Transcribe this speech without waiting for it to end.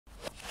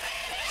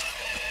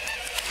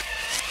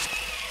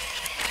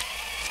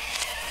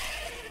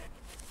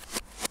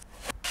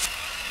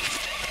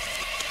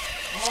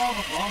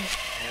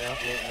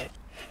Yeah.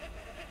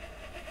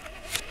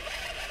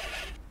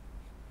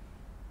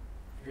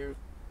 Here.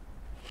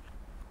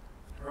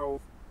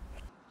 Roll.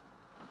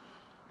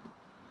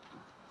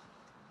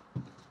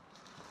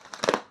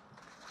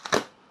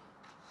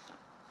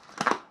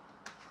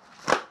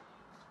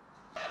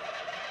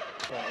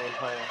 Yeah,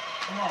 Empire.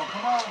 Come on,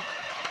 come on.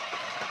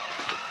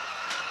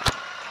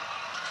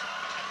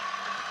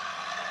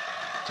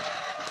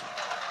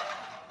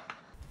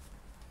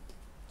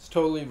 It's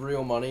totally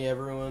real money,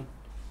 everyone.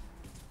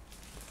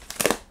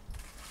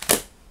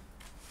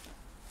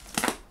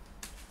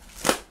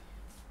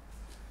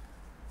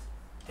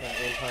 Yeah,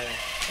 Empire.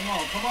 Come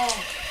on, come on.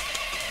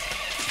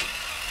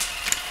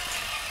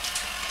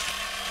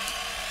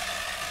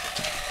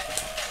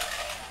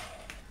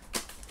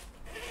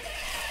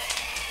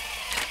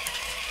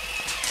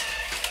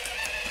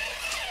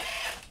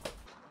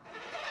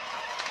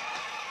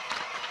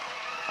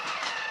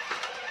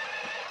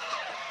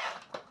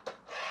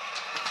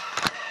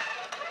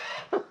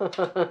 We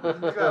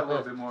got a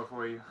little bit more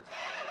for you.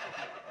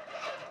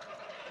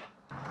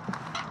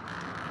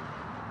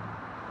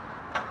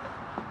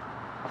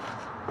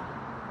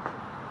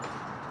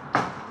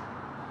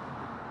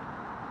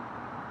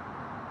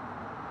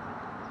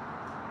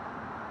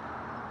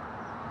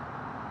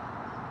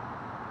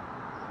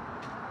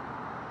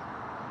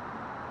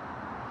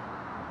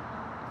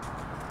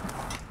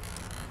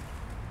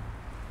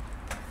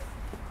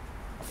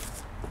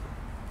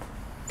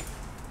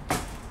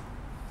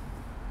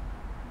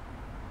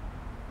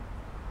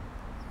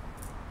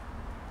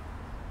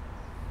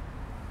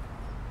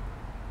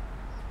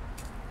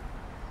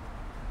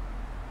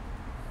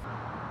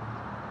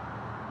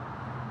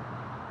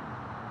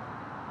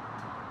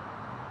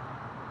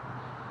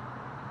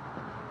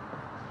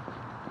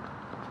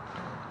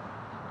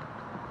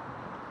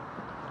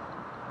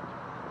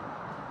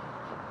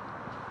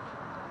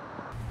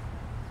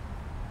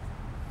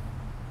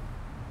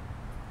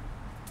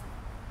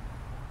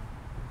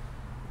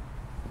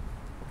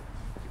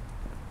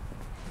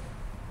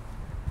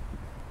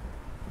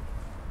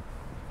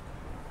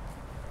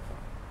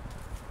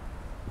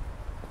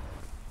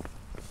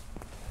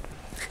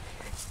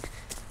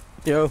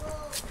 Yo,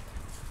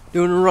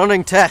 doing a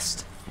running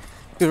test.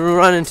 Doing a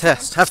running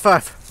test. High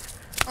five.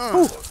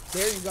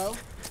 There you go.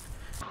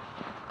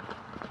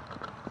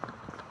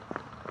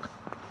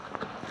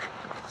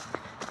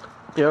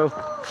 Yo,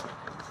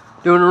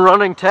 doing a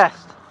running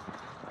test.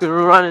 Doing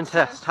a running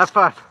test. High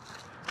five.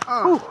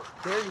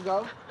 There you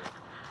go.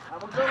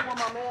 Have a good one,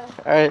 my man.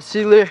 Alright,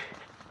 see you later.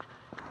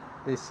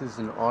 This is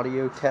an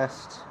audio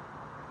test.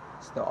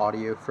 It's the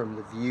audio from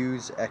the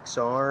Vuze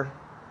XR.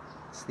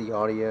 It's the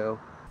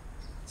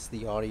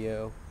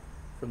audio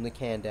from the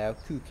Kandao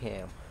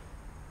QooCam.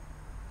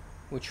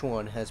 Which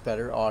one has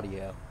better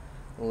audio?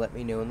 Let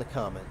me know in the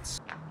comments.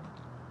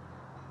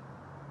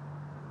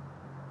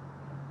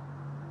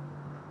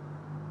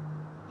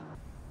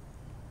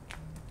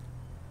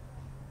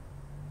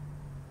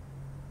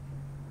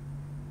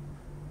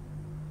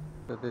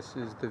 So this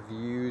is the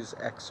Vuze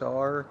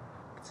XR. You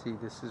can see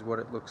this is what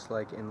it looks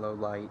like in low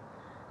light.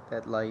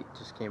 That light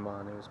just came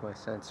on. It was my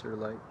sensor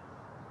light.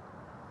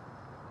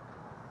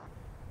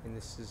 And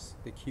this is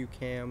the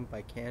QooCam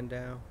by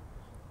Kandao. You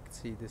can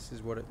see this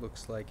is what it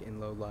looks like in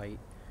low light.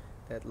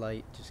 That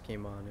light just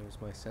came on. It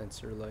was my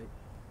sensor light.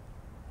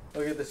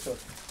 Look at this one.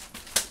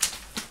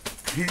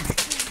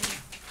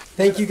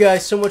 Thank you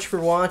guys so much for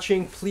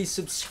watching. Please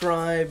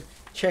subscribe.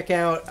 Check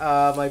out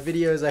my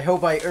videos. I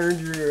hope I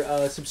earned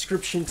your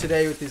subscription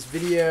today with this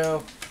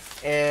video.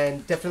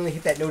 And definitely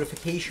hit that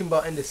notification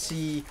button to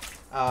see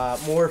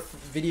more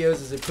videos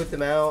as I put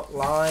them out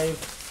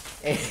live.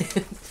 And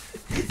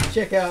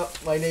check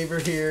out my neighbor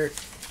here,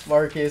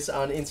 Marcus,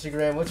 on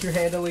Instagram. What's your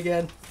handle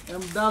again?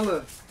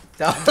 Dollar.